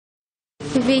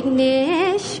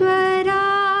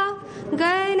Vigneshwara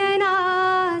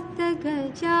Gananatha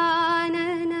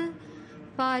Gajanana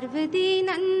Parvati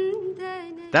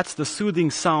Nandana. That's the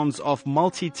soothing sounds of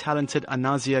multi-talented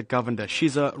Anasia Govender.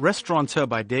 She's a restaurateur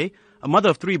by day, a mother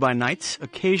of three by night,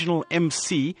 occasional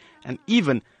MC, and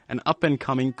even an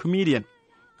up-and-coming comedian.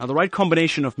 Now, the right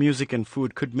combination of music and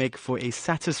food could make for a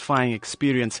satisfying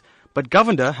experience, but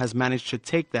Govender has managed to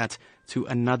take that to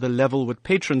another level, with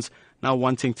patrons now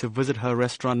wanting to visit her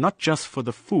restaurant not just for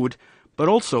the food, but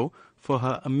also for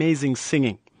her amazing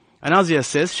singing. Anasia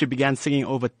says she began singing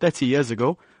over 30 years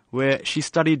ago, where she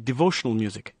studied devotional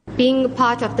music. Being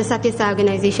part of the SABC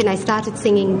organization, I started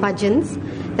singing bhajans,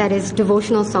 that is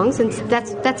devotional songs, and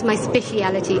that's my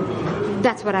speciality.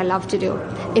 That's what I love to do.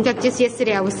 In fact, just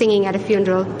yesterday I was singing at a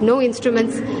funeral. No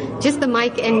instruments, just the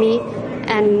mic and me,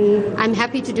 and I'm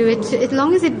happy to do it as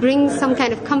long as it brings some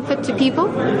kind of comfort to people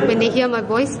when they hear my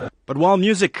voice. But while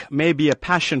music may be a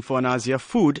passion for Anasia,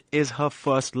 food is her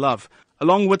first love.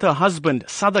 Along with her husband,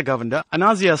 Sada Govender,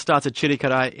 Anasia started Chilli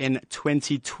Kadhai in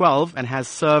 2012 and has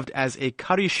served as a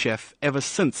curry chef ever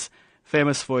since.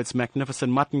 Famous for its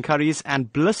magnificent mutton curries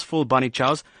and blissful bunny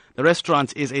chows, the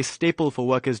restaurant is a staple for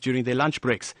workers during their lunch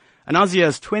breaks.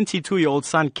 Anasia's 22-year-old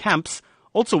son, Camps,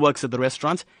 also works at the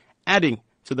restaurant, adding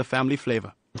to the family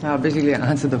flavor. Basically, I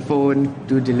answer the phone,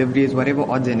 do deliveries, whatever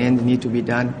odds and ends need to be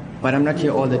done. But I'm not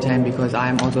here all the time because I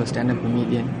am also a stand-up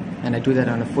comedian, and I do that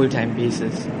on a full-time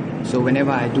basis. So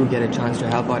whenever I do get a chance to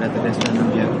help out at the restaurant,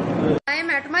 I'm here. I am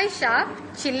at my shop,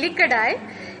 Chilli Kadhai.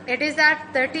 It is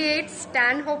at 38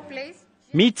 Stanhope Place.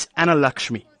 Meet Anna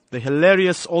Lakshmi, the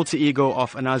hilarious alter ego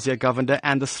of Anasia Govender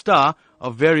and the star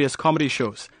of various comedy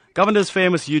shows. Govender's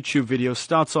famous YouTube video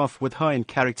starts off with her in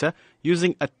character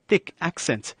using a thick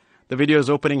accent. The video's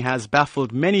opening has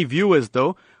baffled many viewers,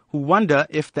 though, who wonder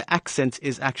if the accent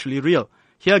is actually real.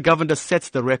 Here, Govender sets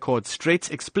the record straight,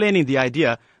 explaining the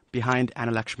idea behind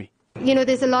Anna Lakshmi. You know,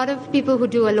 there's a lot of people who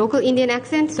do a local Indian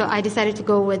accent, so I decided to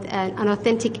go with an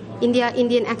authentic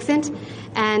Indian accent.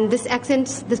 And this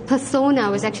accent, this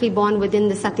persona was actually born within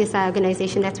the SABC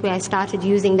organization. That's where I started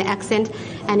using the accent,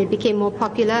 and it became more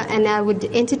popular. And I would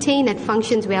entertain at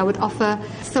functions where I would offer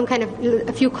some kind of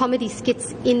a few comedy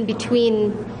skits in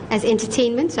between as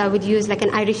entertainment. So I would use like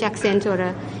an Irish accent or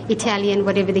an Italian,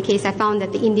 whatever the case. I found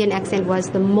that the Indian accent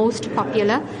was the most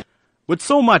popular. With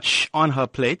so much on her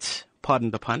plate,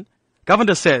 pardon the pun,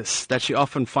 Govender says that she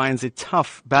often finds it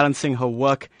tough balancing her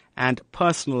work and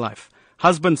personal life.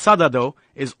 Husband Sada, though,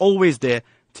 is always there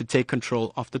to take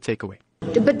control of the takeaway.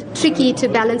 But tricky to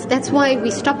balance. That's why we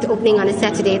stopped opening on a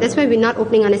Saturday. That's why we're not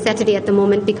opening on a Saturday at the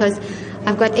moment, because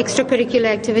I've got extracurricular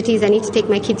activities I need to take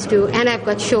my kids to, and I've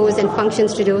got shows and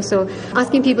functions to do. So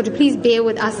asking people to please bear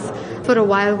with us for a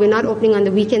while. We're not opening on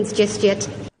the weekends just yet.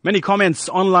 Many comments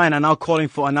online are now calling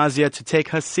for Anasia to take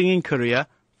her singing career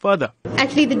further.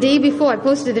 Actually, the day before I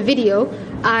posted the video,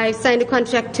 I signed a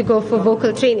contract to go for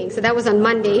vocal training. So that was on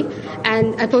Monday,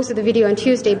 and I posted the video on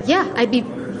Tuesday. Yeah, I'd be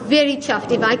very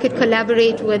chuffed if I could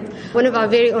collaborate with one of our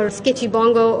or Sketchy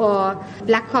Bongo or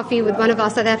Black Coffee with one of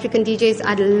our South African DJs.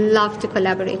 I'd love to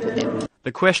collaborate with them.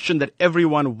 The question that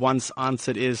everyone wants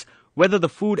answered is whether the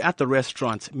food at the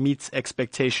restaurant meets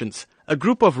expectations. A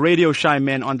group of radio-shy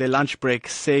men on their lunch break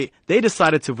say they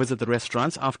decided to visit the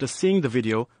restaurant after seeing the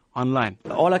video online.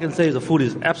 All I can say is the food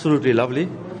is absolutely lovely.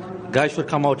 Guys should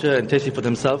come out here and taste it for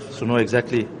themselves to know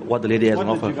exactly what the lady has on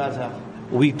offer. What did you guys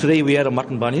have? Today we had a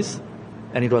mutton bunnies,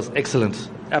 and it was excellent.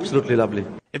 Absolutely lovely.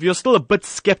 If you're still a bit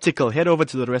skeptical, head over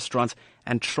to the restaurant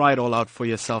and try it all out for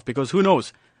yourself, because who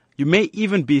knows, you may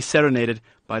even be serenaded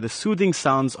by the soothing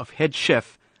sounds of head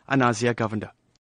chef Anasia Govender.